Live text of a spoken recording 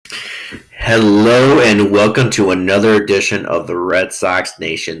Hello and welcome to another edition of the Red Sox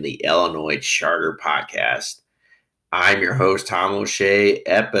Nation, the Illinois Charter Podcast. I'm your host, Tom O'Shea,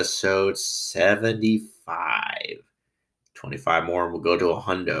 episode 75. 25 more and we'll go to a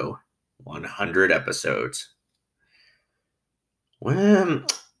hundo. 100 episodes. Well,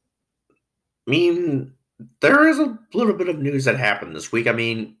 there is a little bit of news that happened this week.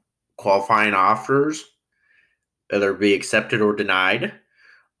 Qualifying offers, whether it be accepted or denied.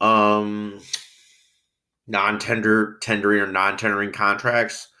 Tendering or non-tendering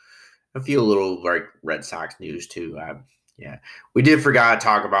contracts. A few little Red Sox news too. We did forgot to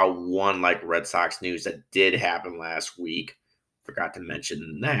talk about one Red Sox news that did happen last week. Forgot to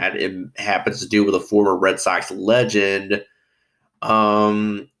mention that it happens to do with a former Red Sox legend.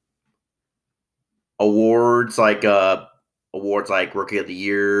 Awards like Rookie of the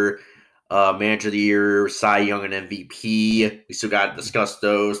Year, Manager of the Year, Cy Young, and MVP. We still got to discuss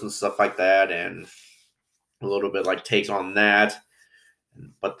those and stuff like that, and a little bit takes on that.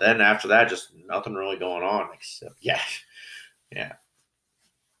 But then after that, just nothing really going on except, we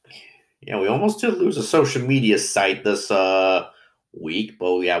almost did lose a social media site this week,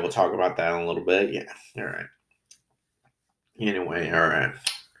 but we'll talk about that in a little bit. Yeah, all right. Anyway, all right.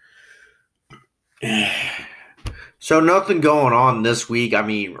 So nothing going on this week,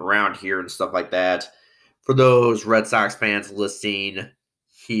 around here and stuff like that. For those Red Sox fans listening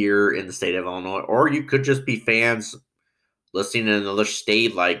here in the state of Illinois, or you could just be fans listening in another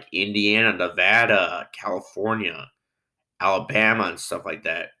state like Indiana, Nevada, California, Alabama, and stuff like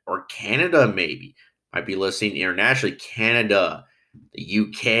that. Or Canada, maybe. Might be listening internationally. Canada, the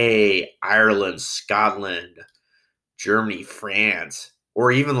UK, Ireland, Scotland, Germany, France,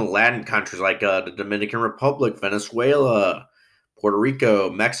 or even the Latin countries like the Dominican Republic, Venezuela, Puerto Rico,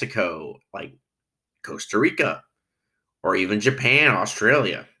 Mexico, like Costa Rica, or even Japan,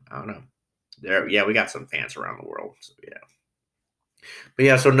 Australia. I don't know. We got some fans around the world. So, yeah.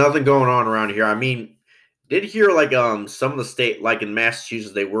 But so nothing going on around here. Did hear some of the state, like in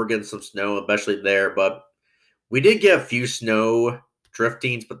Massachusetts, they were getting some snow, especially there. But we did get a few snow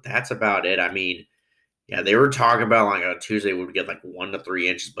driftings, but that's about it. They were talking about on Tuesday we would get 1 to 3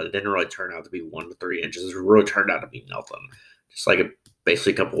 inches, but it didn't really turn out to be 1 to 3 inches. It really turned out to be nothing. Just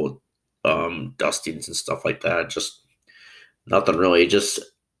basically a couple of dustings and stuff like that. Just nothing really. We just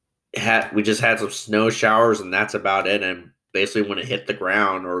had some snow showers, and that's about it. And basically when it hit the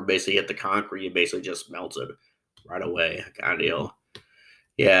ground or basically hit the concrete, it basically just melted right away, kind of deal.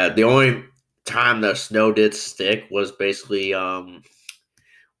 Yeah, the only time the snow did stick was basically when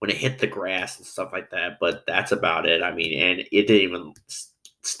it hit the grass and stuff like that, but that's about it. And it didn't even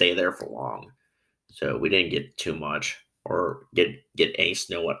stay there for long. So we didn't get too much or get any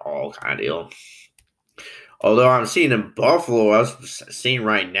snow at all, kind of deal. Although I'm seeing in Buffalo, I was seeing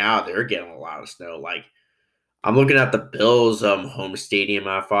right now, they're getting a lot of snow. I'm looking at the Bills' home stadium.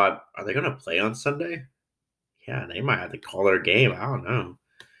 I thought, are they going to play on Sunday? Yeah, they might have to call their game. I don't know.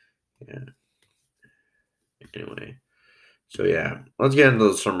 Yeah. Anyway. So, let's get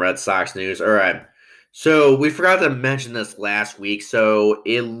into some Red Sox news. All right. So, we forgot to mention this last week. So,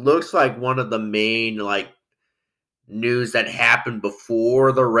 it looks like one of the main, news that happened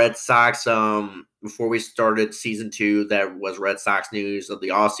before the Red Sox, before we started season 2, that was Red Sox news of the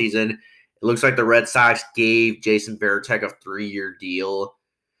offseason. It looks like the Red Sox gave Jason Varitek a 3-year deal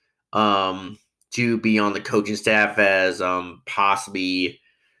to be on the coaching staff as possibly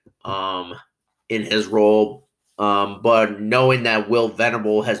in his role. But knowing that Will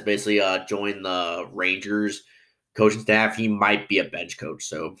Venable has basically joined the Rangers coaching staff, he might be a bench coach.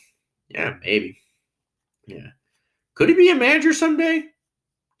 So, maybe. Yeah. Could he be a manager someday?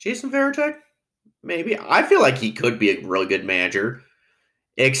 Jason Varitek? Maybe. I feel like he could be a really good manager.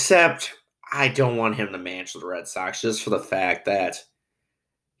 Except I don't want him to manage the Red Sox just for the fact that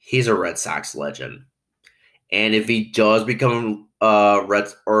he's a Red Sox legend. And if he does become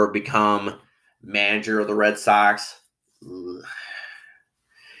become manager of the Red Sox, and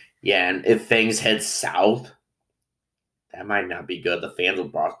if things head south, that might not be good. The fans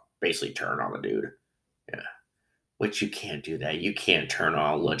will basically turn on the dude. Yeah. Which you can't do that. You can't turn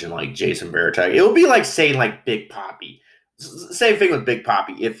on a legend like Jason Varitek. It would be like saying Big Papi. Same thing with Big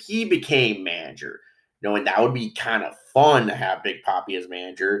Papi. If he became manager, knowing that would be kind of fun to have Big Papi as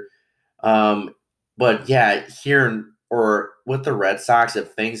manager. But here or with the Red Sox,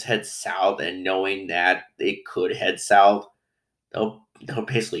 if things head south and knowing that they could head south, they'll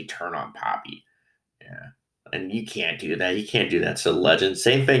basically turn on Papi. Yeah. And you can't do that. You can't do that to legend.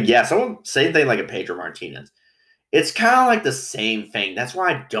 Same thing. Yeah, same thing like a Pedro Martinez. It's kind of like the same thing. That's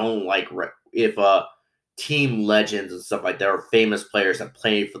why I don't like if team legends and stuff like that, or famous players that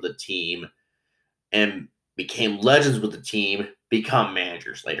play for the team, and became legends with the team become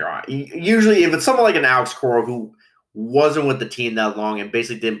managers later on. Usually, if it's someone like an Alex Cora who wasn't with the team that long and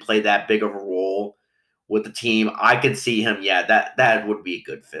basically didn't play that big of a role with the team, I could see him. Yeah, that would be a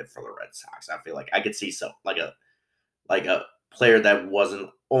good fit for the Red Sox. I feel like I could see like a player that wasn't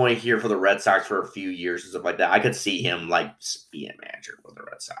only here for the Red Sox for a few years and stuff like that. I could see him like be a manager with the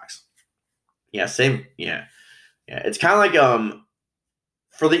Red Sox. Yeah, same. Yeah, yeah. It's kind of like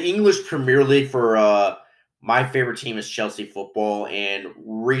for the English Premier League for my favorite team is Chelsea football, and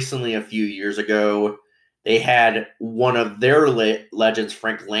recently a few years ago they had one of their legends,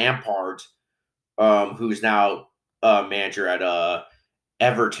 Frank Lampard, who's now manager at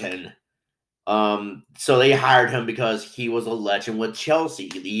Everton. So they hired him because he was a legend with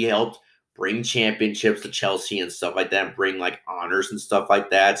Chelsea. He helped bring championships to Chelsea and stuff like that, and bring like honors and stuff like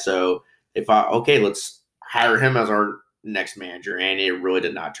that. So they thought, okay, let's hire him as our next manager, and it really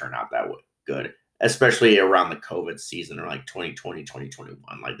did not turn out that good, especially around the COVID season or like 2020,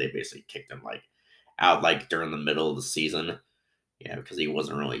 2021. Like they basically kicked him like out like during the middle of the season. Yeah, because he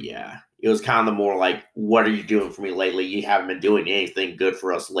wasn't really, yeah. It was kind of the more like, what are you doing for me lately? You haven't been doing anything good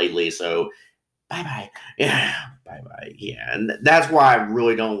for us lately, so bye-bye. Yeah, bye-bye. Yeah, and that's why I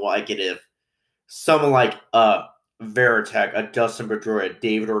really don't like it if someone like Veritek, a Dustin Pedroia,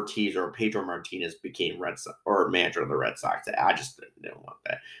 David Ortiz, or Pedro Martinez became Red Sox or manager of the Red Sox. I just didn't want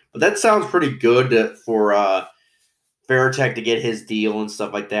that. But that sounds pretty good for Veritek to get his deal and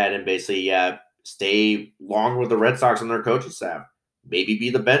stuff like that, and basically stay longer with the Red Sox on their coaching staff. Maybe be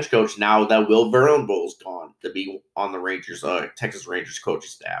the bench coach now that Will Verlinbull's gone to be on the Rangers, Texas Rangers coaching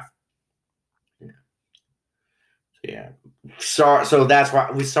staff. Yeah. So that's why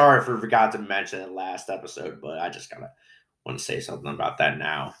we sorry if we forgot to mention it last episode, but I just gotta want to say something about that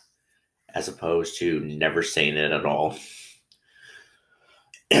now, as opposed to never saying it at all.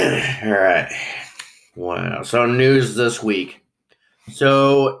 All right. Wow. So news this week.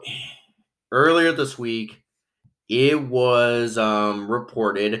 So earlier this week, it was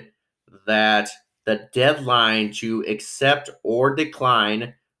reported that the deadline to accept or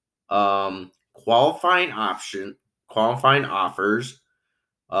decline qualifying offers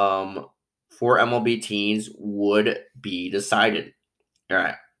for MLB teams would be decided. All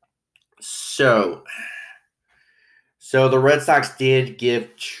right. So the Red Sox did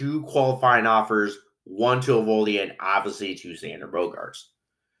give 2 qualifying offers, one to Eovaldi and obviously to Xander Bogaerts.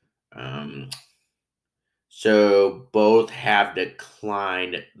 So both have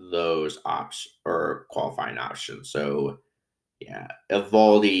declined those options or qualifying options. So yeah,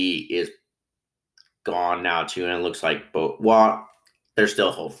 Eovaldi is gone now too, and it looks like there's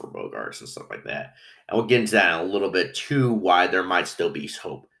still hope for Bogaerts and stuff like that. And we'll get into that in a little bit too, why there might still be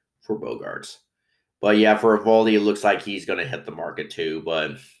hope for Bogaerts. But yeah, for Eovaldi, it looks like he's going to hit the market too.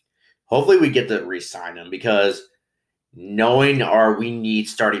 But hopefully we get to re-sign him, because knowing we need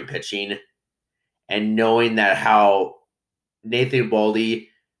starting pitching, and knowing that how Nathan Eovaldi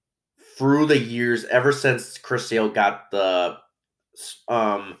through the years, ever since Chris Sale got the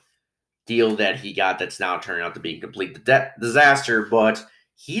deal that he got, that's now turning out to be a complete disaster, but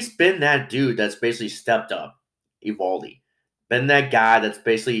he's been that dude that's basically stepped up. Eovaldi been that guy that's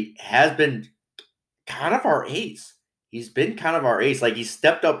basically has been kind of our ace. He's been kind of our ace. Like, he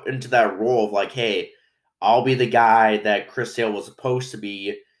stepped up into that role of like, hey, I'll be the guy that Chris Sale was supposed to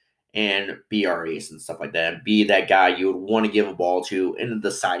be, and be our ace and stuff like that, and be that guy you would want to give a ball to in the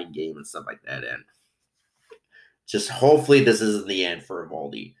deciding game and stuff like that. And just hopefully this isn't the end for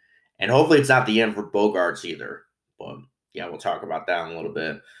Eovaldi. And hopefully it's not the end for Bogaerts either. But yeah, we'll talk about that in a little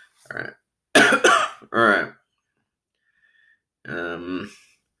bit. All right. All right.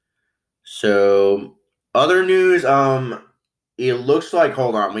 So other news, it looks like,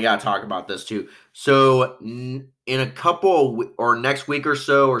 hold on, we gotta talk about this too. So in a couple or next week or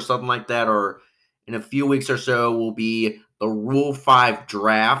so or something like that, or in a few weeks or so, will be the Rule 5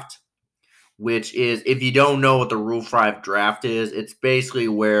 draft, which is, if you don't know what the Rule 5 draft is, it's basically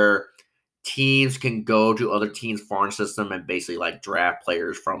where teams can go to other teams' farm system and basically like draft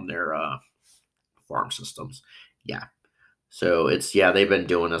players from their farm systems. Yeah. So they've been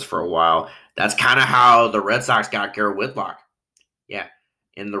doing this for a while. That's kind of how the Red Sox got Garrett Whitlock. Yeah.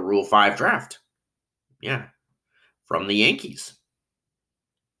 In the Rule 5 draft. Yeah. From the Yankees.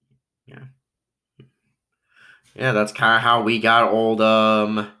 Yeah. Yeah, that's kind of how we got old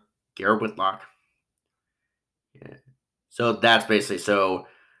Garrett Whitlock. Yeah. So that's basically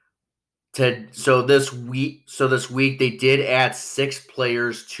this week they did add 6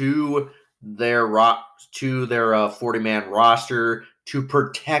 players to their 40-man roster to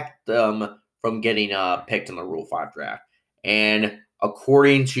protect them from getting picked in the Rule 5 draft. And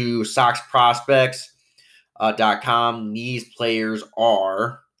According to SoxProspects.com, these players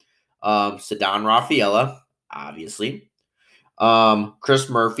are Ceddanne Rafaela, obviously, Chris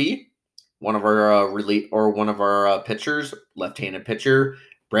Murphy, one of our pitchers, left-handed pitcher,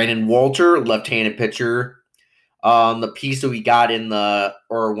 Brandon Walter, left-handed pitcher. The piece that we got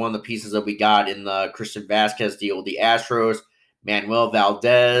one of the pieces that we got in the Christian Vasquez deal with the Astros, Manuel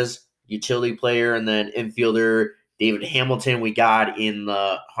Valdez, utility player, and then infielder David Hamilton. We got in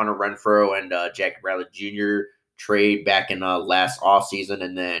the Hunter Renfroe and Jackie Bradley Jr. trade back in last offseason,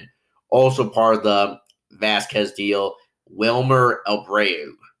 and then also part of the Vasquez deal, Wilmer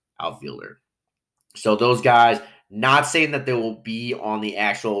Abreu, outfielder. So those guys, not saying that they will be on the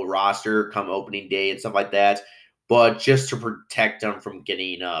actual roster come opening day and stuff like that, but just to protect them from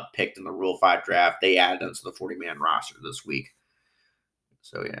getting picked in the Rule 5 draft, they added them to the 40-man roster this week.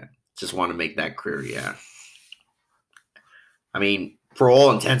 So, yeah, just want to make that clear, yeah. I mean, for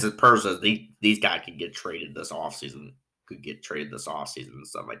all intents and purposes, these guys could get traded this offseason. And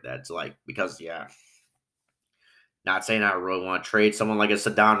stuff like that. So, because, yeah, not saying I really want to trade someone like a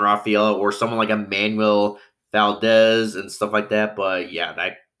Ceddanne Rafaela or someone like a Manuel Valdez and stuff like that, but, yeah,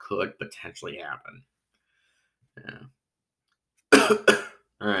 that could potentially happen. Yeah.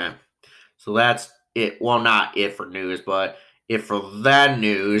 All right. So that's it. Well, not it for news, but it for that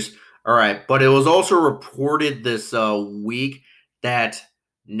news. All right. But it was also reported this week that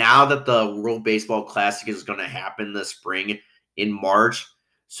now that the World Baseball Classic is going to happen this spring in March,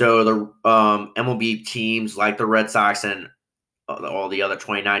 so the MLB teams like the Red Sox and all the other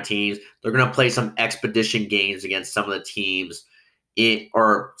 29 teams, they're going to play some expedition games against some of the teams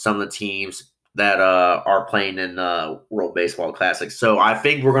that are playing in the World Baseball Classic. So I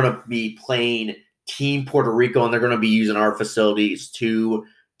think we're going to be playing Team Puerto Rico, and they're going to be using our facilities to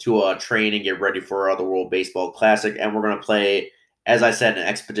train and get ready for the World Baseball Classic. And we're going to play, as I said, an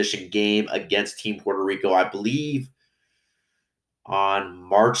expedition game against Team Puerto Rico, I believe, on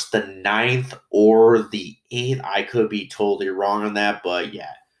March the 9th or the 8th. I could be totally wrong on that, but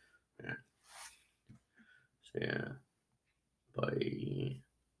yeah. Yeah. But...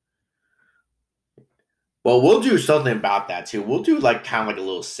 well, we'll do something about that too. We'll do kind of a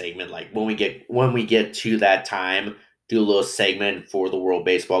little segment, when we get to that time, do a little segment for the World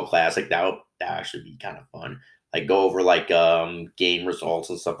Baseball Classic. That actually be kind of fun. Go over game results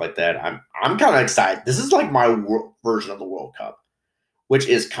and stuff like that. I'm kind of excited. This is my version of the World Cup, which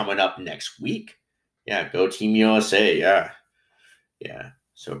is coming up next week. Yeah, go Team USA. Yeah.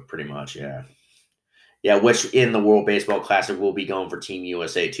 So pretty much, yeah. Yeah, which in the World Baseball Classic will be going for Team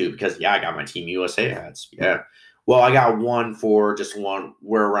USA too, because I got my Team USA hats. Yeah. Well, I got one for just one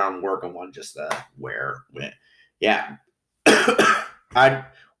wear around work and one just wear. Yeah. I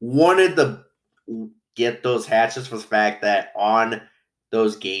wanted to get those hats just for the fact that on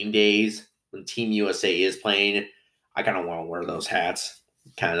those game days when Team USA is playing, I kind of want to wear those hats.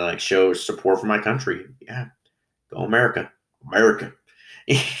 Kind of show support for my country. Yeah. Go America. America.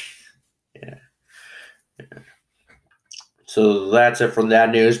 Yeah. So that's it from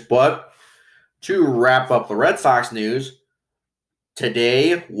that news. But to wrap up the Red Sox news,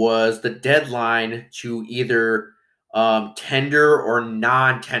 today was the deadline to either tender or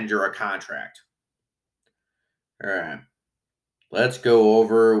non-tender a contract. All right. Let's go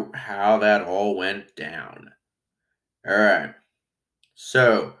over how that all went down. All right.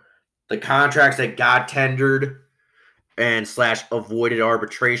 So the contracts that got tendered and / avoided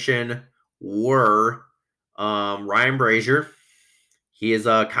arbitration were Ryan Brazier. His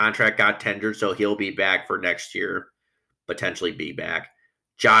contract got tendered, so he'll be back for next year, potentially be back.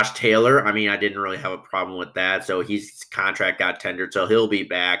 Josh Taylor, I didn't really have a problem with that, so his contract got tendered, so he'll be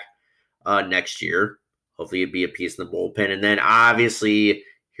back next year. Hopefully it'd be a piece in the bullpen. And then obviously,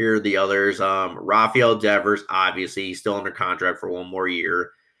 here are the others. Rafael Devers, obviously, he's still under contract for one more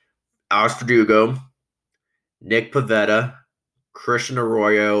year. Alex Verdugo, Nick Pivetta, Christian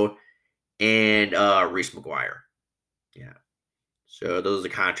Arroyo, and Reese McGuire. Yeah. So those are the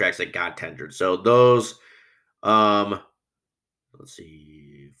contracts that got tendered. So those, let's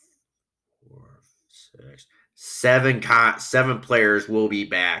see, 4, 6, 7 players will be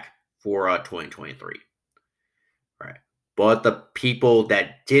back for 2023. All right. But the people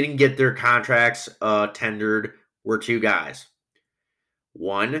that didn't get their contracts tendered were 2 guys.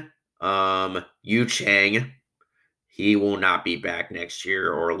 One, Yu Chang. He will not be back next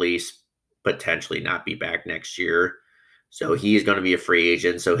year, or at least potentially not be back next year. So he's going to be a free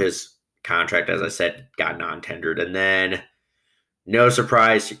agent. So his contract, as I said, got non-tendered. And then no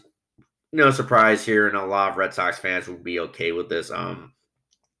surprise here, and a lot of Red Sox fans will be okay with this.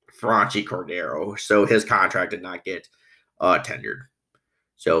 Franchi Cordero. So his contract did not get tendered.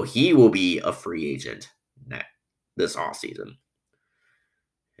 So he will be a free agent this offseason.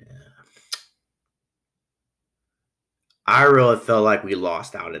 Yeah. I really felt like we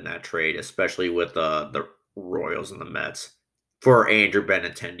lost out in that trade, especially with the Royals and the Mets for Andrew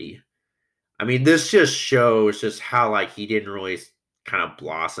Benintendi. I mean, this just shows just how like he didn't really kind of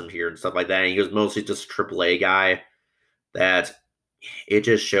blossom here and stuff like that. And he was mostly just a AAA guy. That it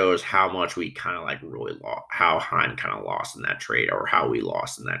just shows how much we kind of like really lost, how Heim kind of lost in that trade, or how we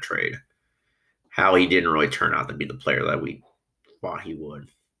lost in that trade. How he didn't really turn out to be the player that we thought he would.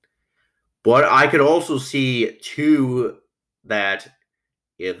 But I could also see too that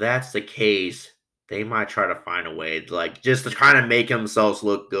if that's the case, they might try to find a way to like just to kind of make themselves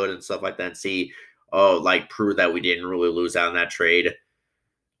look good and stuff like that and see, oh, like prove that we didn't really lose out in that trade.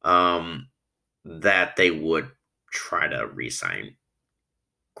 That they would try to re-sign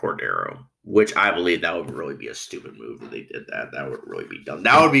Cordero, which I believe that would really be a stupid move if they did that. That would really be dumb.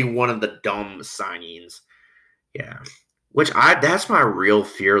 That would be one of the dumb signings. Yeah. Which that's my real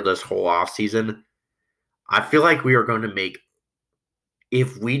fear this whole offseason. I feel like we are going to make,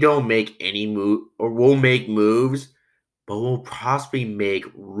 if we don't make any move, or we'll make moves, but we'll possibly make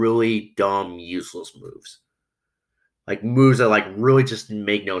really dumb, useless moves. Like moves that like really just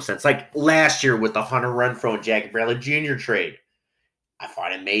make no sense. Like last year with the Hunter Renfroe and Jackie Bradley Jr. trade. I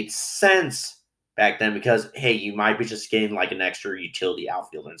thought it made sense back then because, hey, you might be just getting like an extra utility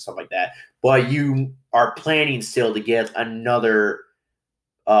outfielder and stuff like that, but you are planning still to get another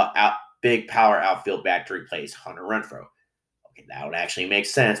big power outfield back to replace Hunter Renfroe. Okay, that would actually make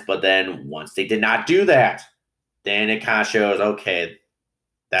sense, but then once they did not do that, then it kind of shows, okay,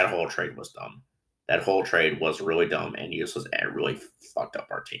 that whole trade was dumb. That whole trade was really dumb and useless and really fucked up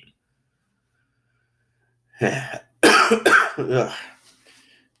our team.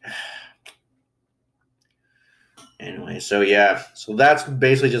 Anyway, so yeah, so that's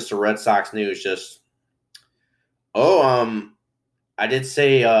basically just the Red Sox news. Just I did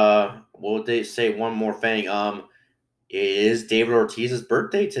say what they say one more thing. It is David Ortiz's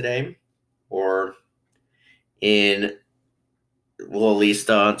birthday today, or in well at least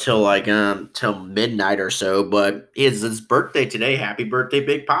until like till midnight or so. But it's his birthday today. Happy birthday,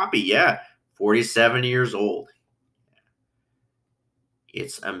 Big Poppy! Yeah, 47 years old.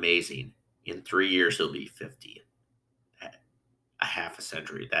 It's amazing. In 3 years, he'll be 50. A half a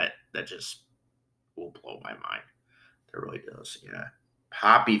century. That just will blow my mind. It really does. Yeah.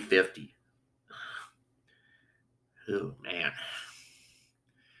 Poppy 50. Oh, man.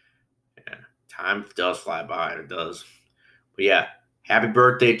 Yeah. Time does fly by. It does. But yeah, happy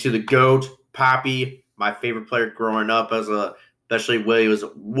birthday to the GOAT, Poppy. My favorite player growing up especially when he was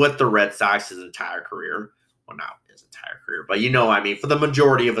with the Red Sox his entire career. Well, not his entire career, but you know what I mean, for the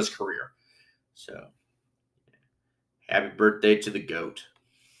majority of his career. So, happy birthday to the GOAT.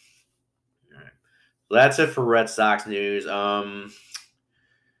 All right. So that's it for Red Sox news.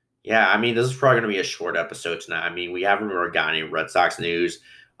 Yeah, I mean, this is probably going to be a short episode tonight. I mean, we haven't really got any Red Sox news.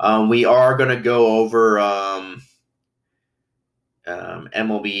 We are going to go over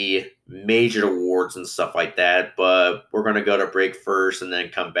MLB major awards and stuff like that, but we're going to go to break first and then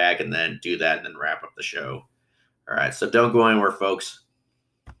come back and then do that and then wrap up the show. All right, so don't go anywhere, folks.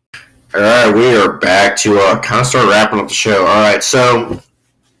 All right, we are back to kind of start wrapping up the show. All right, so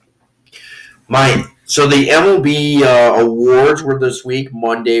the MLB awards were this week.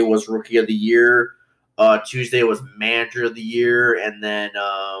 Monday was Rookie of the Year. Tuesday was Manager of the Year, and then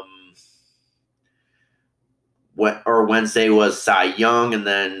Wednesday was Cy Young, and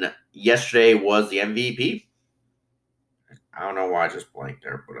then yesterday was the MVP. I don't know why I just blanked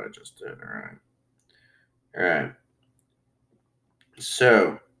there, but I just did. All right.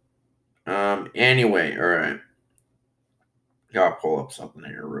 So, anyway, all right. Gotta pull up something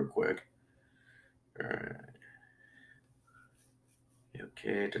here real quick. All right.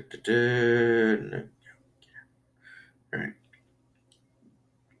 Okay. All right.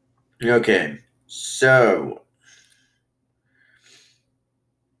 Okay. So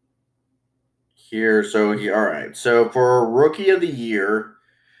all right. So for Rookie of the Year,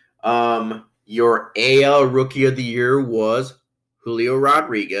 your AL Rookie of the Year was Julio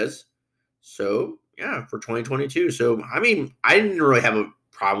Rodriguez. So yeah, for 2022. So I mean, I didn't really have a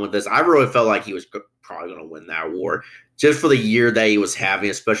problem with this. I really felt like he was probably going to win that award just for the year that he was having,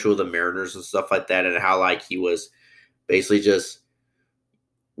 especially with the Mariners and stuff like that, and how like he was basically just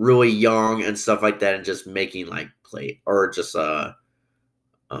really young and stuff like that, and just making like play or just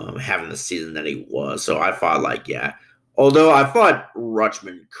having the season that he was. So I thought like yeah, although I thought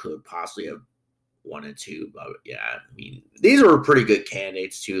Rutschman could possibly have won it too, but yeah, I mean these were pretty good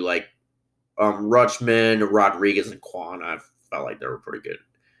candidates too, like Rutschman, Rodriguez, and Kwan. I felt like they were pretty good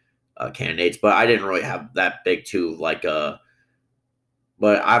candidates, but I didn't really have that big too.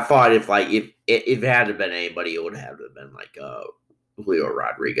 But I thought if it had to been anybody, it would have to been Julio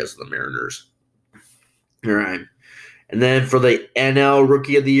Rodriguez of the Mariners. All right. And then for the NL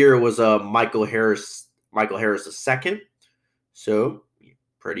Rookie of the Year was Michael Harris. Michael Harris the second. So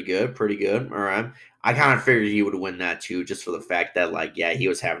pretty good, pretty good. All right. I kind of figured he would win that too, just for the fact that he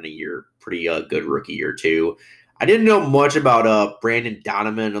was having a pretty good rookie year too. I didn't know much about Brandon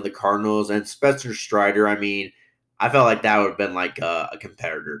Donovan of the Cardinals and Spencer Strider. I mean, I felt like that would have been a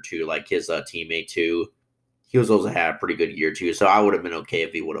competitor too, like his teammate too. He was also had a pretty good year too, so I would have been okay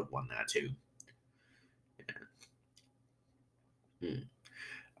if he would have won that too. Hmm.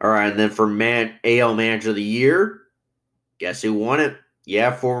 All right, and then for AL Manager of the Year, guess who won it?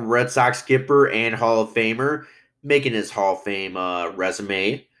 Yeah, former Red Sox skipper and Hall of Famer, making his Hall of Fame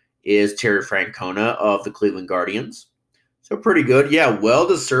resume is Terry Francona of the Cleveland Guardians. So pretty good. Yeah, well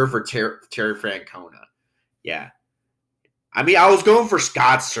deserved for Terry Francona. Yeah. I mean, I was going for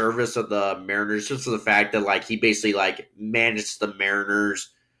Scott Service of the Mariners just for the fact that he basically managed the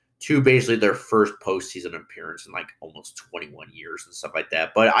Mariners to basically their first postseason appearance in almost 21 years and stuff like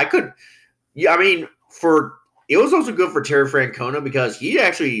that. But yeah, I mean, it was also good for Terry Francona because he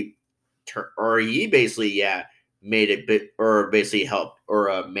actually, he basically, made it or basically helped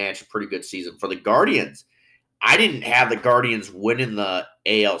or managed a pretty good season for the Guardians. I didn't have the Guardians winning the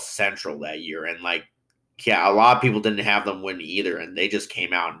AL Central that year, and a lot of people didn't have them win either, and they just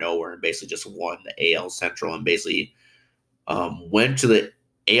came out of nowhere and basically just won the AL Central and basically went to the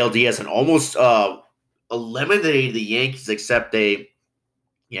ALDS and almost eliminated the Yankees, except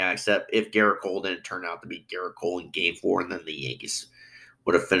if Garrett Cole didn't turn out to be Garrett Cole in Game 4, and then the Yankees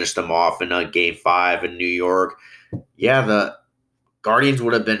would have finished them off in Game 5 in New York. Yeah, the Guardians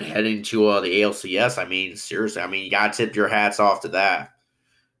would have been heading to the ALCS. I mean, seriously, you got to tip your hats off to that.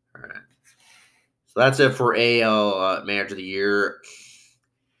 All right. So that's it for AL Manager of the Year.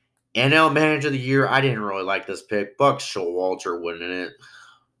 NL Manager of the Year, I didn't really like this pick. Buck Showalter winning it.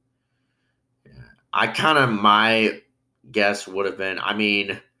 Yeah. My guess would have been,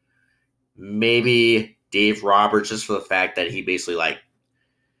 maybe Dave Roberts, just for the fact that he basically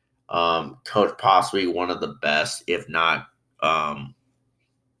coached possibly one of the best, if not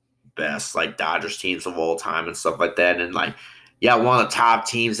best, Dodgers teams of all time and stuff like that. And one of the top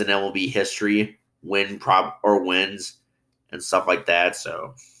teams in MLB history wins and stuff like that.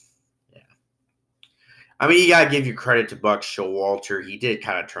 So yeah. You gotta give you credit to Buck Showalter. He did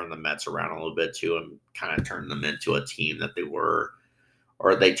kind of turn the Mets around a little bit too, and kind of turn them into a team that they were,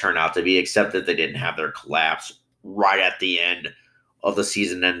 or they turned out to be, except that they didn't have their collapse right at the end of the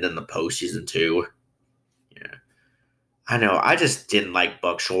season and in the postseason too. Yeah. I know. I just didn't like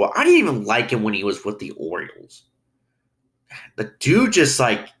Buck Showalter. I didn't even like him when he was with the Orioles. The dude just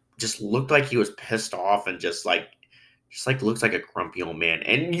looked like he was pissed off and just looks like a grumpy old man.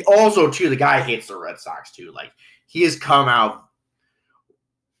 And also too, the guy hates the Red Sox too. He has come out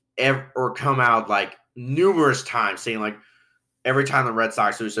numerous times saying every time the Red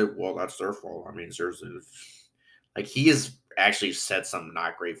Sox do, say, well, that's their fault. Seriously, he has actually said some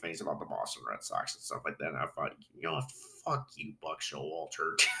not great things about the Boston Red Sox and stuff like that. And I thought, fuck you, Buck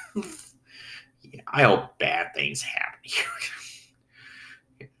Showalter. Yeah, I hope bad things happen here.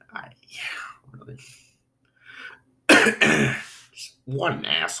 Really. What an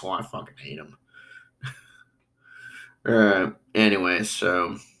asshole. I fucking hate him. Anyway,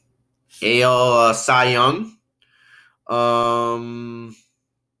 so AL Cy Young.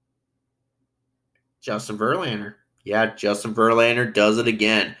 Justin Verlander. Yeah, Justin Verlander does it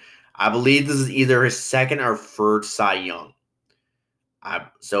again. I believe this is either his second or third Cy Young.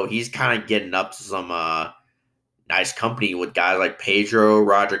 So he's kind of getting up to some nice company with guys like Pedro,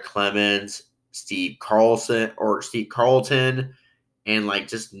 Roger Clemens, Steve Carlton, and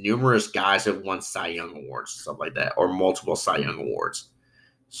just numerous guys have won Cy Young awards, stuff like that, or multiple Cy Young awards.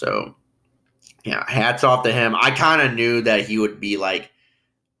 So, yeah, hats off to him. I kind of knew that he would be that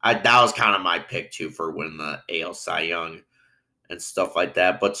was kind of my pick too for winning the AL Cy Young and stuff like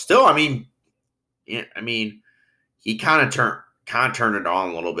that. But still, he kind of turned it on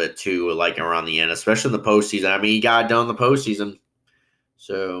a little bit too, around the end, especially in the postseason. He got it done in the postseason.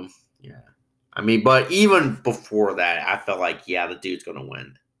 So yeah. But even before that, I felt the dude's gonna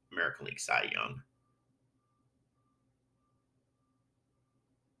win American League Cy Young.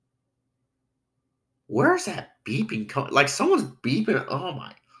 Where's that beeping coming? Someone's beeping. Oh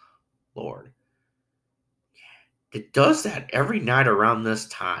my Lord. It does that every night around this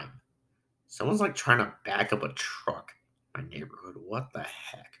time. Someone's trying to back up a truck in my neighborhood. What the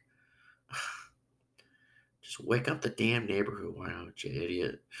heck? Just wake up the damn neighborhood. Why don't you,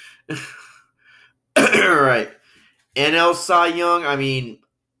 idiot? All right. NL Cy Young, I mean,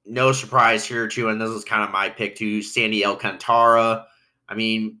 no surprise here, too. And this is kind of my pick, too. Sandy Alcantara. I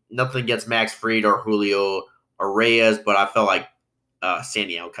mean, nothing against Max Fried or Julio Reyes, but I felt like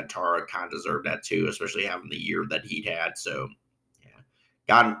Sandy Alcantara kind of deserved that, too, especially having the year that he'd had. So,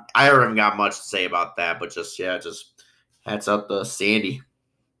 yeah. I haven't got much to say about that, but just hats up to Sandy.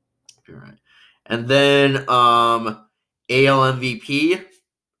 All right. And then AL MVP,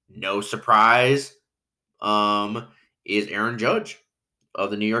 no surprise, is Aaron Judge of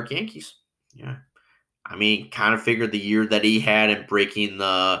the New York Yankees. Yeah. I mean, kind of figured the year that he had in breaking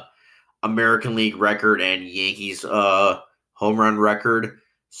the American League record and Yankees home run record.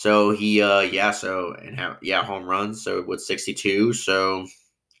 So he home runs. So with 62. So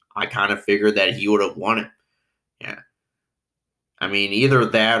I kind of figured that he would have won it. Yeah. I mean, either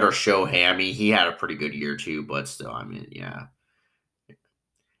that or Shohei. I mean, he had a pretty good year too, but still, I mean, yeah.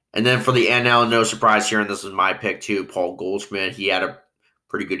 And then for the NL, no surprise here, and this is my pick too, Paul Goldschmidt. He had a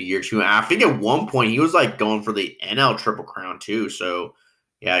pretty good year too. And I think at one point he was like going for the NL Triple Crown too. So,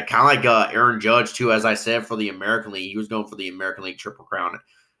 yeah, kind of like Aaron Judge too, as I said, for the American League. He was going for the American League Triple Crown.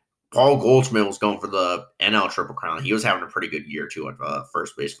 Paul Goldschmidt was going for the NL Triple Crown. He was having a pretty good year too at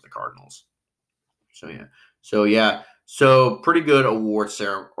first base for the Cardinals. So pretty good awards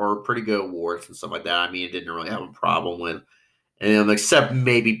there, or pretty good awards and stuff like that. I mean, it didn't really have a problem with, except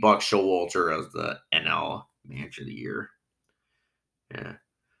maybe Buck Showalter as the NL Manager of the Year. Yeah.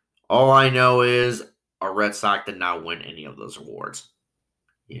 All I know is our Red Sox did not win any of those awards.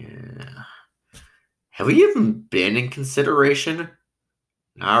 Yeah. Have we even been in consideration?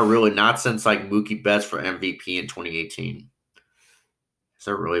 Not really. Not since like Mookie Betts for MVP in 2018. Has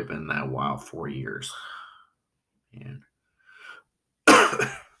it really been that while? 4 years. Man.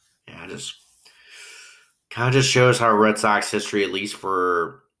 Yeah, just kind of just shows how Red Sox history, at least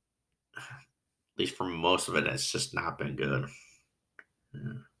for most of it, has just not been good.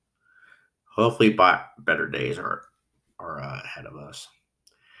 Yeah. Hopefully, better days are ahead of us.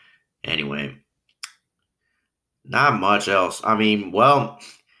 Anyway, not much else. I mean, well,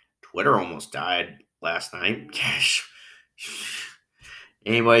 Twitter almost died last night.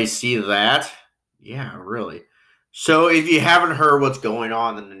 Anybody see that? Yeah, really. So if you haven't heard what's going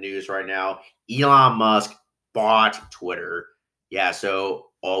on in the news right now, Elon Musk bought Twitter. Yeah, so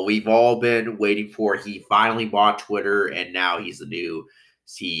we've all been waiting for. He finally bought Twitter, and now he's the new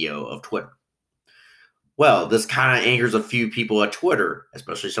CEO of Twitter. Well, this kind of angers a few people at Twitter,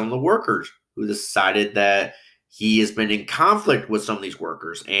 especially some of the workers who decided that he has been in conflict with some of these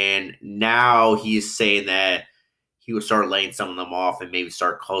workers. And now he's saying that he would start laying some of them off and maybe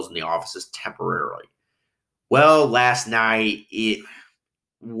start closing the offices temporarily. Well, last night,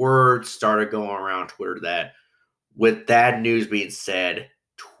 word started going around Twitter that with that news being said,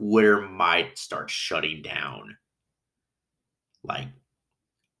 Twitter might start shutting down. Like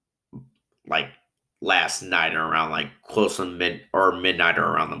last night or around like close to midnight or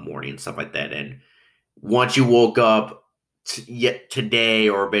around the morning and stuff like that. And once you woke up today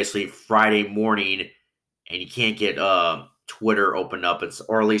or basically Friday morning and you can't get Twitter opened up,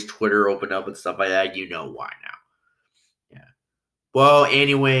 or at least Twitter opened up and stuff like that, you know why now. Yeah. Well,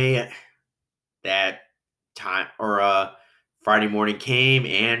 anyway, that time or Friday morning came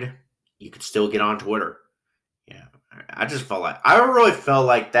and you could still get on Twitter. Yeah. I really felt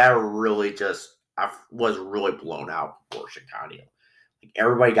like that really I was really blown out proportion, kind of. Like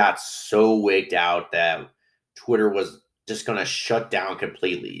everybody got so wigged out that Twitter was just going to shut down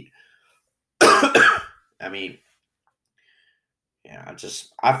completely. I mean, yeah,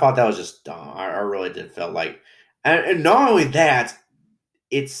 I thought that was just dumb. I really did feel like, and not only that,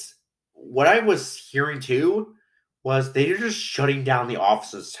 it's what I was hearing too was they're just shutting down the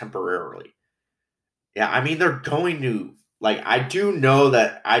offices temporarily. Yeah, I mean they're going to I do know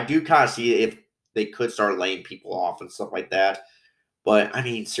that I do kind of see if they could start laying people off and stuff like that. But I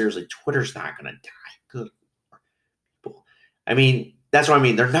mean, seriously, Twitter's not going to die. Good people. I mean, that's what I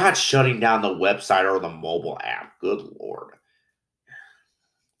mean. They're not shutting down the website or the mobile app. Good Lord.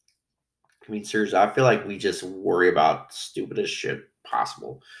 I mean, seriously, I feel like we just worry about the stupidest shit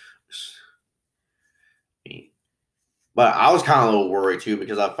possible. But I was kind of a little worried too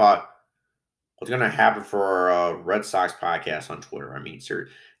because I thought, what's going to happen for our Red Sox podcast on Twitter? I mean,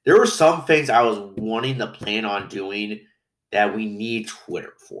 seriously, there were some things I was wanting to plan on doing that we need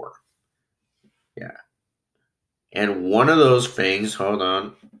Twitter for. Yeah. And one of those things, hold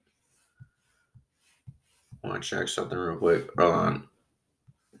on. I want to check something real quick. Hold on.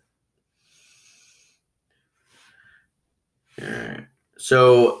 All right.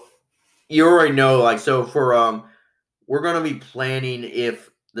 So, you already know, like, so for we're gonna be planning if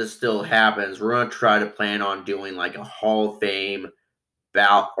this still happens. We're gonna try to plan on doing like a Hall of Fame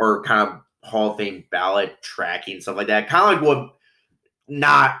ballot or kind of Hall of Fame ballot tracking stuff like that. Kind of like what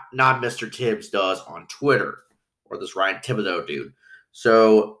not Mr. Tibbs does on Twitter or this Ryan Thibodeau dude.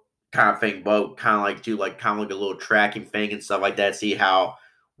 So kind of thing, but kind of like do like kind of like a little tracking thing and stuff like that. See how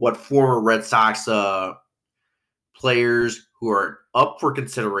what former Red Sox players who are up for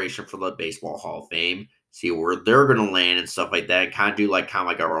consideration for the Baseball Hall of Fame, see where they're going to land and stuff like that, and kind of do like kind of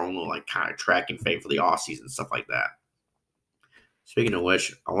like our own little like kind of tracking thing for the off season and stuff like that. Speaking of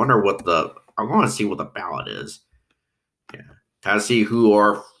which, I wonder what I want to see what the ballot is. Yeah, kind of see who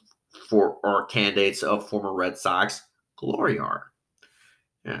are for our candidates of former Red Sox glory are.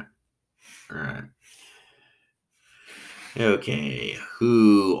 Yeah. All right. Okay.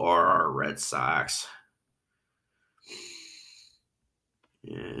 Who are our Red Sox?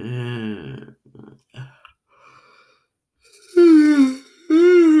 Yeah.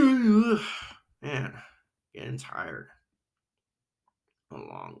 Man, getting tired. A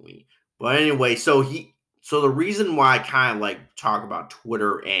long week. But anyway, so the reason why I kind of like talk about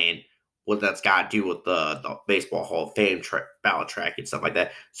Twitter and what that's got to do with the Baseball Hall of Fame ballot track and stuff like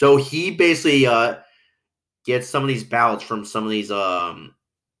that. So he basically gets some of these ballots from some of these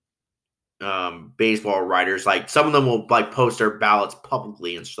baseball writers. Like some of them will like post their ballots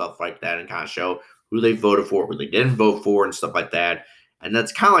publicly and stuff like that and kind of show who they voted for, who they didn't vote for, and stuff like that. And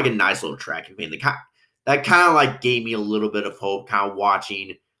that's kind of like a nice little tracking thing. That kind of like gave me a little bit of hope, kind of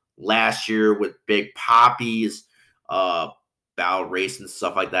watching last year with Big Poppy's ballot race and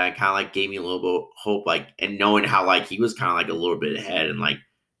stuff like that. And kind of like gave me a little bit of hope, like, and knowing how like he was kind of like a little bit ahead and like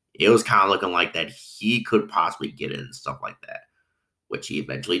it was kind of looking like that he could possibly get in and stuff like that, which he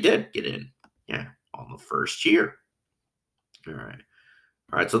eventually did get in. Yeah, on the first year. All right.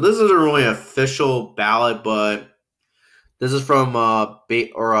 All right. So this isn't really an official ballot, but this is from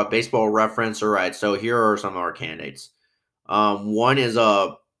baseball reference. All right. So here are some of our candidates. One is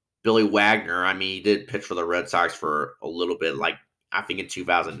Billy Wagner. I mean, he did pitch for the Red Sox for a little bit, like I think in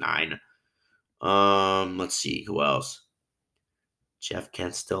 2009. Let's see who else. Jeff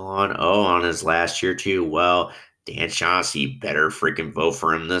Kent's still on. Oh, on his last year too. Well, Dan Shaughnessy better freaking vote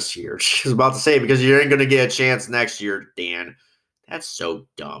for him this year. I was about to say because you ain't gonna get a chance next year, Dan. That's so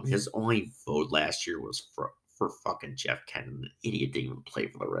dumb. His only vote last year was for fucking Jeff Kent. The idiot didn't even play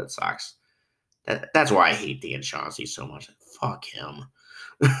for the Red Sox. That's why I hate Dan Shaughnessy so much. Fuck him.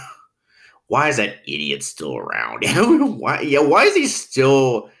 Why is that idiot still around? why? Yeah, why is he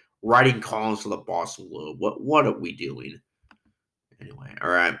still writing columns for the Boston Globe? What are we doing? Anyway, all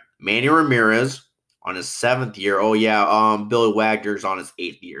right. Manny Ramirez on his 7th year. Oh yeah, Billy Wagner's on his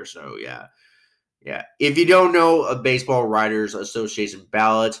 8th year. So yeah. Yeah. If you don't know a Baseball Writers Association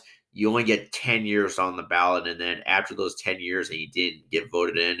ballot, you only get 10 years on the ballot, and then after those 10 years and you didn't get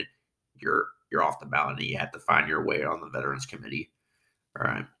voted in, you're off the ballot and you have to find your way on the Veterans Committee. All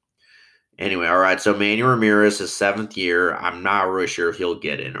right. Anyway, all right. So Manny Ramirez, his 7th year. I'm not really sure if he'll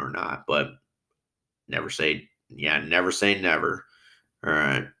get in or not, but never say never. All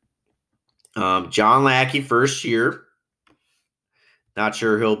right. John Lackey, first year. Not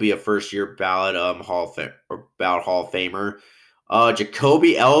sure he'll be a first year ballot Hall of Famer.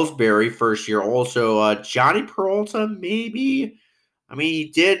 Jacoby Ellsbury, first year. Also, Johnny Peralta, maybe. I mean, he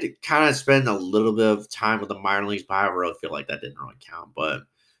did kind of spend a little bit of time with the minor leagues, but I really feel like that didn't really count. But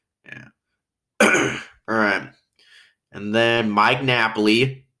yeah. All right. And then Mike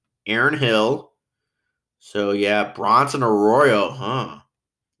Napoli, Aaron Hill. So yeah, Bronson Arroyo, huh?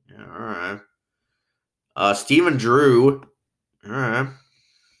 Yeah, all right. Stephen Drew. All right.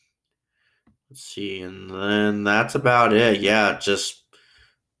 Let's see, and then that's about it. Yeah, just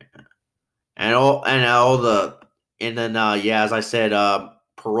all the and then yeah, as I said,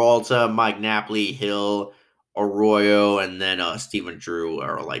 Peralta, Mike Napoli, Hill, Arroyo, and then Stephen Drew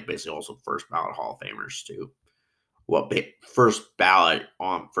are like basically also first ballot Hall of Famers too. Well, first ballot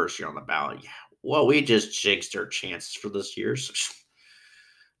on first year on the ballot. Yeah. Well, we just jinxed our chances for this year. So.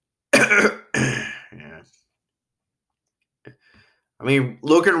 Yeah. I mean,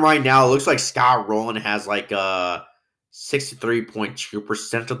 looking right now, it looks like Scott Rowland has like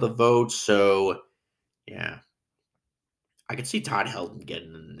 63.2% of the vote. So yeah. I could see Todd Helton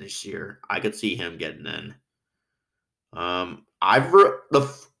getting in this year. I could see him getting in. Out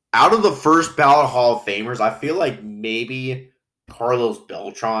of the first ballot Hall of Famers, I feel like maybe Carlos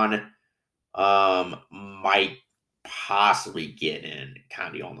Beltran might possibly get in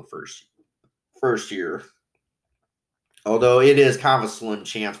kind of on the first year. Although it is kind of a slim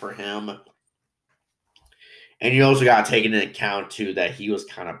chance for him. And you also got to take into account, too, that he was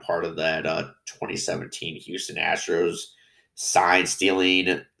kind of part of that 2017 Houston Astros sign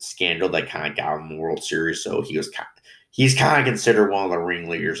stealing scandal that kind of got him the World Series. So he's kind of considered one of the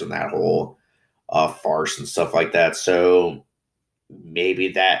ringleaders in that whole farce and stuff like that. So maybe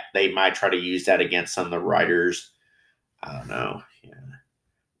that they might try to use that against some of the writers. I don't know. Yeah.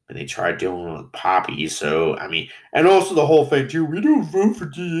 And they tried doing it with Poppy. So, I mean, and also the whole thing, too. We don't vote for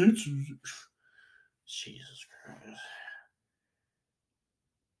DH. Jesus Christ.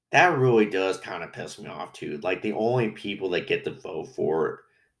 That really does kind of piss me off, too. Like, the only people that get to vote for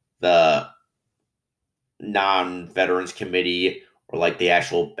the non-veterans committee or like the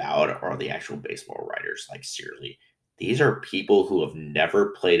actual ballot are the actual baseball writers. Like, seriously, these are people who have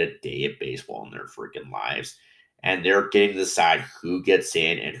never played a day of baseball in their freaking lives, and they're getting to decide who gets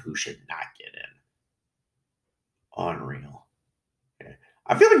in and who should not get in. Unreal. Okay.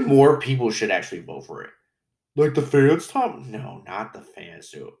 I feel like more people should actually vote for it. Like the fans, Tom? No, not the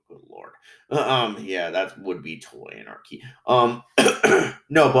fans. Oh, good lord. Yeah, that would be total anarchy.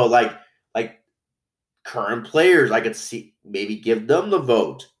 No, but like current players, I could see maybe give them the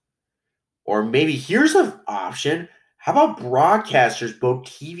vote. Or maybe here's an option. How about broadcasters, both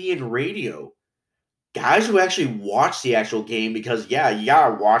TV and radio? Guys who actually watch the actual game because, yeah, you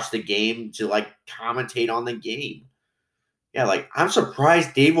gotta watch the game to like commentate on the game. Yeah, like I'm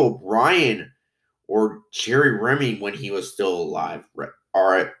surprised Dave O'Brien or Jerry Remy when he was still alive.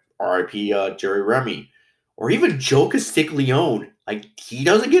 R.I.P. Jerry Remy. Or even Joe Castiglione. Like, he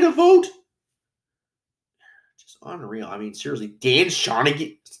doesn't get a vote? Just unreal. I mean, seriously, Dan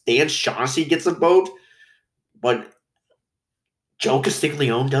Shaughnessy gets a vote, but Joe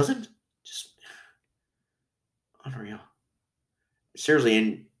Castiglione doesn't? Just unreal. Seriously,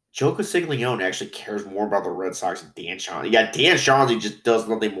 and Joe Castiglione actually cares more about the Red Sox than Dan Shaughnessy. Yeah, Dan Shaughnessy just does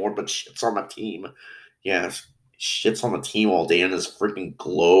nothing more but shits on the team. Yeah, shits on the team all day in his freaking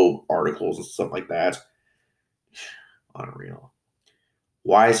Globe articles and stuff like that. Unreal.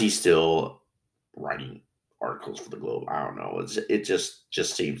 Why is he still writing articles for the Globe? I don't know. It just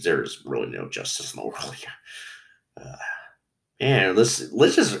seems there's really no justice in the world. Man, let's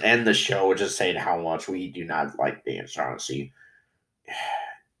just end the show with just saying how much we do not like Dan Shaughnessy.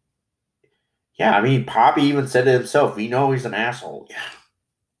 Yeah, I mean, Poppy even said it himself. We know he's an asshole. Yeah.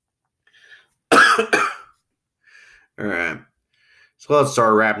 All right. So let's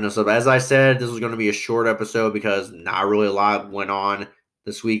start wrapping this up. As I said, this was going to be a short episode because not really a lot went on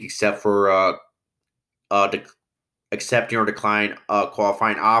this week except for accepting or decline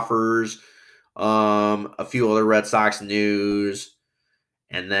qualifying offers, a few other Red Sox news,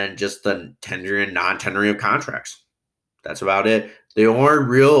 and then just the tendering and non-tendering of contracts. That's about it. The only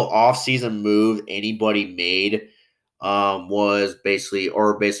real offseason move anybody made was basically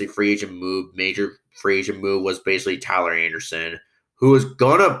free agent move. Major free agent move was basically Tyler Anderson, who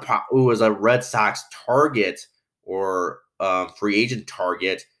was a Red Sox target or free agent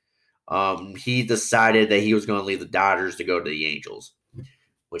target. He decided that he was going to leave the Dodgers to go to the Angels,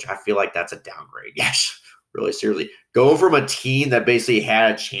 which I feel like that's a downgrade. Yes, really seriously. Go from a team that basically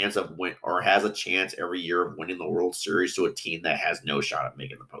had a chance of win or has a chance every year of winning the World Series to a team that has no shot at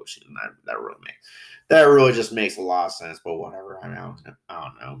making the postseason. That really just makes a lot of sense. But whatever. I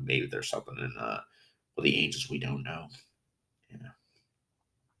don't know. Maybe there's something in with the Angels we don't know. Yeah.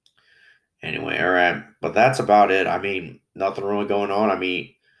 Anyway, all right. But that's about it. I mean, nothing really going on. I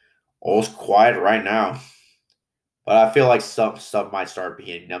mean, all's quiet right now. But I feel like some stuff might start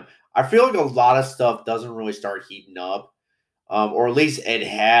heating up. I feel like a lot of stuff doesn't really start heating up, or at least it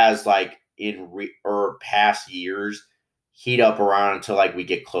has like or past years heat up around until like we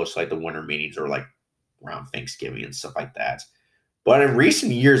get close to like the winter meetings or like around Thanksgiving and stuff like that. But in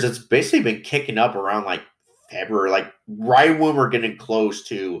recent years, it's basically been kicking up around like February, like right when we're getting close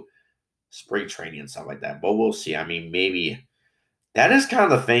to spring training and stuff like that. But we'll see. I mean, maybe that is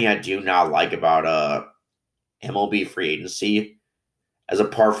kind of the thing I do not like about MLB free agency, as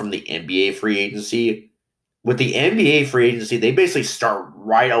apart from the NBA free agency. With the NBA free agency, they basically start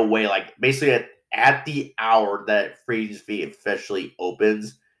right away, like basically at the hour that free agency officially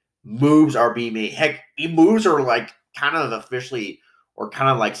opens, moves are being made. Heck, moves are like kind of officially or kind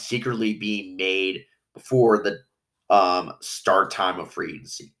of like secretly being made before the start time of free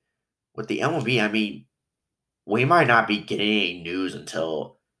agency. With the MLB, I mean, we might not be getting any news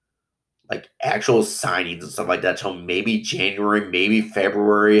until like actual signings and stuff like that till maybe January, maybe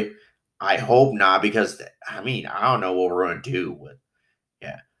February. I hope not because I mean I don't know what we're gonna do with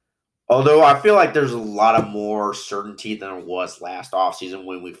yeah. Although I feel like there's a lot of more certainty than it was last offseason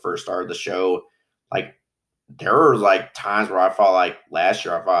when we first started the show. Like there were like times where I felt like last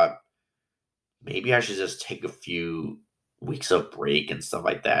year I thought maybe I should just take a few weeks of break and stuff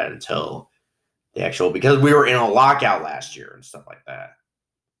like that until the actual, because we were in a lockout last year and stuff like that.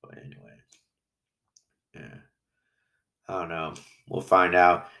 But anyway, yeah, I don't know. We'll find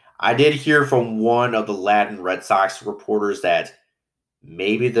out. I did hear from one of the Latin Red Sox reporters that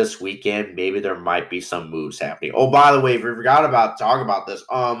maybe this weekend, maybe there might be some moves happening. Oh, by the way, if we forgot about talk about this,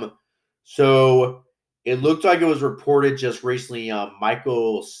 so it looked like it was reported just recently.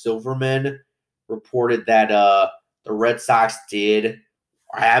 Michael Silverman reported that the Red Sox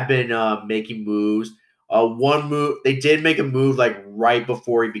have been making moves. One move they did make a move like right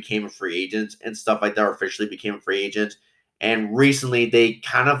before he became a free agent and stuff like that, or officially became a free agent. And recently they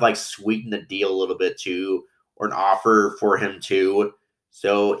kind of like sweetened the deal a little bit too, or an offer for him too.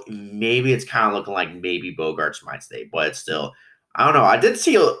 So maybe it's kind of looking like maybe Bogarts might stay, but still, I don't know. I did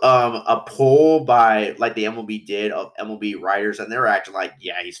see a poll by like the MLB did of MLB writers, and they're acting like,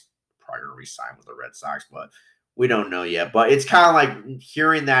 yeah, he's probably gonna resign with the Red Sox, but we don't know yet. But it's kind of like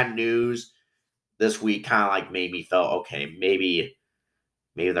hearing that news this week, kind of like made me feel okay. Maybe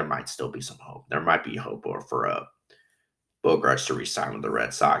there might still be some hope. There might be hope for Bogarts to resign with the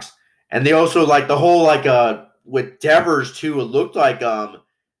Red Sox, and they also like the whole like with Devers too. It looked like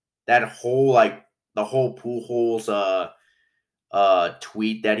that whole like the whole Pujols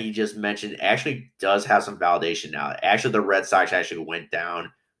tweet that he just mentioned actually does have some validation now. Actually, the Red Sox actually went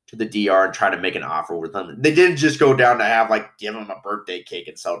down to the DR and tried to make an offer with him. They didn't just go down to have like give him a birthday cake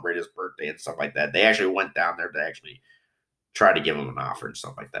and celebrate his birthday and stuff like that. They actually went down there to actually try to give him an offer and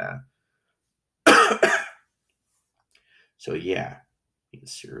stuff like that. So yeah,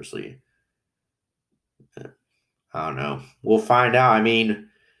 seriously, I don't know. We'll find out. I mean,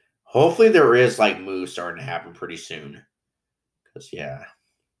 hopefully there is like moves starting to happen pretty soon. Because yeah,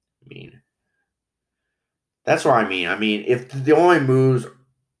 I mean, that's what I mean. I mean, if the only moves,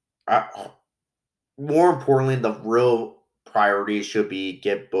 uh, more importantly, the real priority should be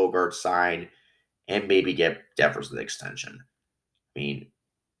get Bogart signed and maybe get Devers an extension. I mean,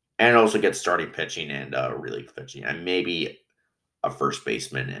 and also get starting pitching and relief pitching, and maybe a first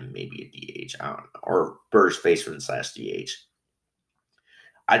baseman and maybe a DH. I don't know, or first baseman / DH.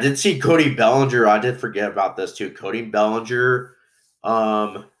 I did see Cody Bellinger. I did forget about this too. Cody Bellinger,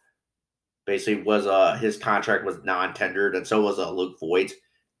 um, basically was his contract was non-tendered, and so was Luke Voigt.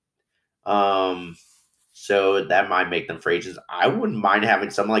 Um, so that might make them free agents. I wouldn't mind having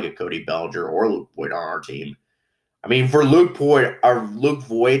someone like a Cody Bellinger or Luke Voigt on our team. I mean, for Luke Voigt,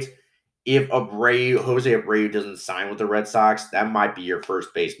 if Jose Abreu doesn't sign with the Red Sox, that might be your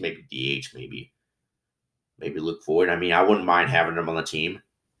first base, maybe DH, maybe Luke Voigt. I mean, I wouldn't mind having him on the team.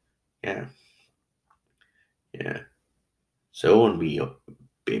 Yeah, yeah. So it wouldn't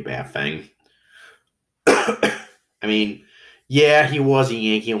be a bad thing. I mean, yeah, he was a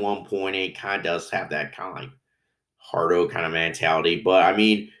Yankee at one point. And he kind of does have that kind of like hardo kind of mentality. But I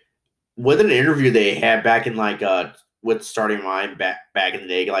mean, with an interview they had back in like with starting line back in the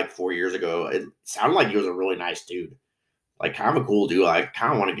day, like 4 years ago, it sounded like he was a really nice dude, like kind of a cool dude. I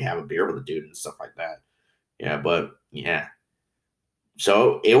kind of wanted to have a beer with the dude and stuff like that. Yeah, but yeah.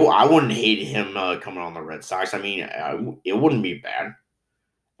 So I wouldn't hate him coming on the Red Sox. I mean, it wouldn't be bad.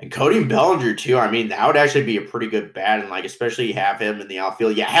 And Cody Bellinger too. I mean, that would actually be a pretty good bat, and like especially have him in the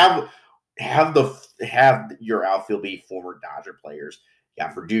outfield. Yeah, have your outfield be former Dodger players.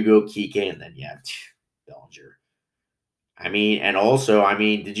 Yeah, Verdugo, Kike, and then yeah, Bellinger. I mean, and also, I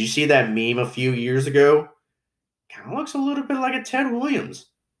mean, did you see that meme a few years ago? Kind of looks a little bit like a Ted Williams,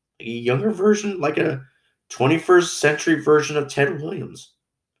 like a younger version, like a 21st century version of Ted Williams.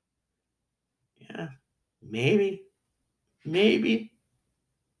 Yeah, maybe.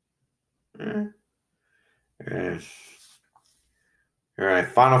 Eh, eh. All right,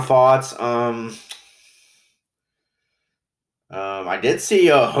 final thoughts. I did see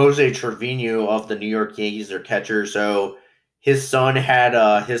Jose Trevino of the New York Yankees, their catcher. So his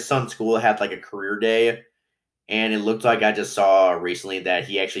son's school had like a career day, and it looked like I just saw recently that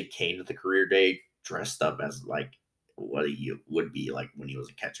he actually came to the career day dressed up as like what he would be like when he was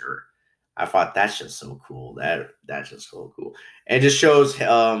a catcher. I thought that's just so cool. That's just so cool. And it just shows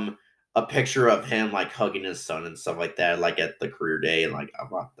a picture of him like hugging his son and stuff like that, like at the career day, and like I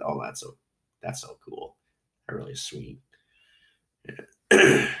thought, oh, that's so cool. That really sweet.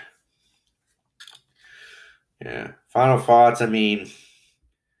 Yeah. Yeah. Final thoughts. I mean,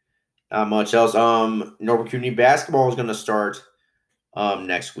 not much else. Norfolk Community basketball is going to start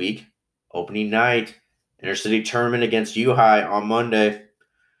next week, opening night, intercity tournament against U High on Monday.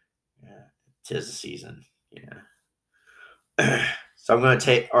 Yeah, tis the season. Yeah. So I'm going to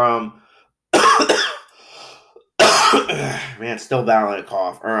take man, still battling a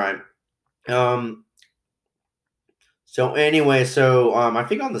cough. All right. Um. So anyway, I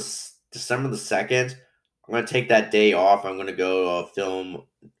think on December the 2nd, I'm gonna take that day off. I'm gonna go film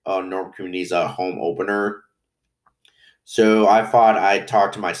Norm Community's home opener. So I thought I'd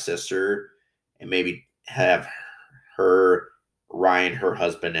talk to my sister and maybe have her, Ryan, her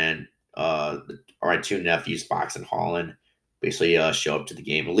husband, and my two nephews, Fox and Holland, basically show up to the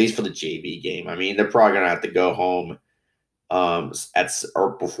game, at least for the JV game. I mean, they're probably gonna have to go home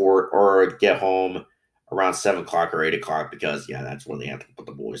or before or get home around 7 o'clock or 8 o'clock because yeah, that's when they have to put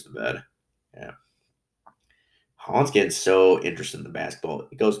the boys to bed. Yeah, Holland's getting so interested in the basketball.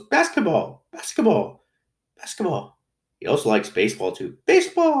 He goes basketball, basketball, basketball. He also likes baseball too.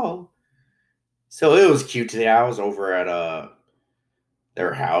 Baseball. So it was cute today. I was over at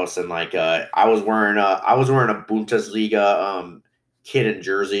their house and I was wearing a Bundesliga kid in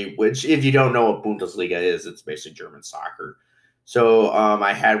jersey, which if you don't know what Bundesliga is, it's basically German soccer. So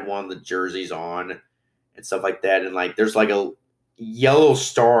I had one of the jerseys on and stuff like that, and like there's like a yellow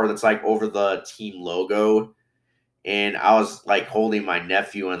star that's like over the team logo, and I was like holding my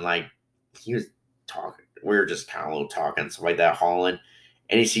nephew and like he was talking. We were just kind of little talking stuff like that, Holland,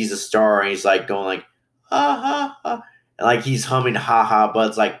 and he sees a star and he's like going like ha ha ha, and like he's humming ha ha, but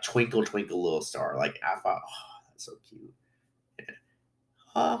it's like twinkle twinkle little star. Like I thought, oh, that's so cute. Yeah.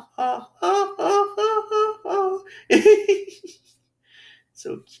 Ha ha ha ha ha ha.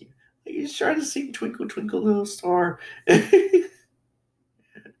 So cute. Like he's trying to sing Twinkle Twinkle Little Star.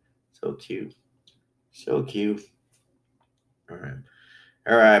 So cute. So cute. All right.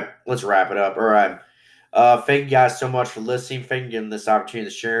 All right. Let's wrap it up. All right. Thank you guys so much for listening. Thank you for giving this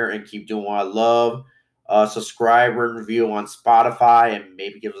opportunity to share and keep doing what I love. Subscribe and review on Spotify and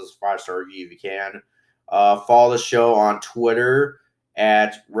maybe give us a 5-star review if you can. Follow the show on Twitter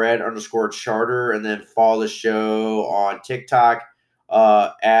at red_charter and then follow the show on TikTok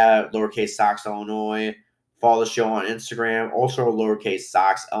at lowercase Sox Illinois. Follow the show on Instagram, also lowercase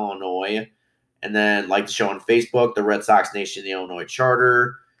Sox Illinois. And then like the show on Facebook, the Red Sox Nation, the Illinois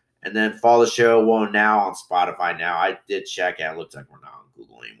Charter. And then follow the show. Well, now on Spotify now. I did check and it looks like we're not on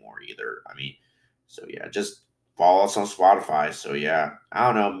Google anymore either. I mean, so yeah, just follow us on Spotify. So yeah, I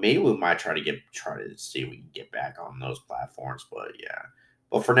don't know. Maybe we might try to see if we can get back on those platforms. But yeah.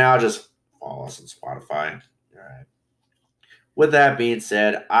 But for now, just follow us on Spotify. All right. With that being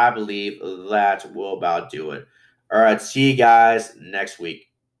said, I believe that will about do it. All right. See you guys next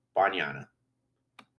week. Banyana.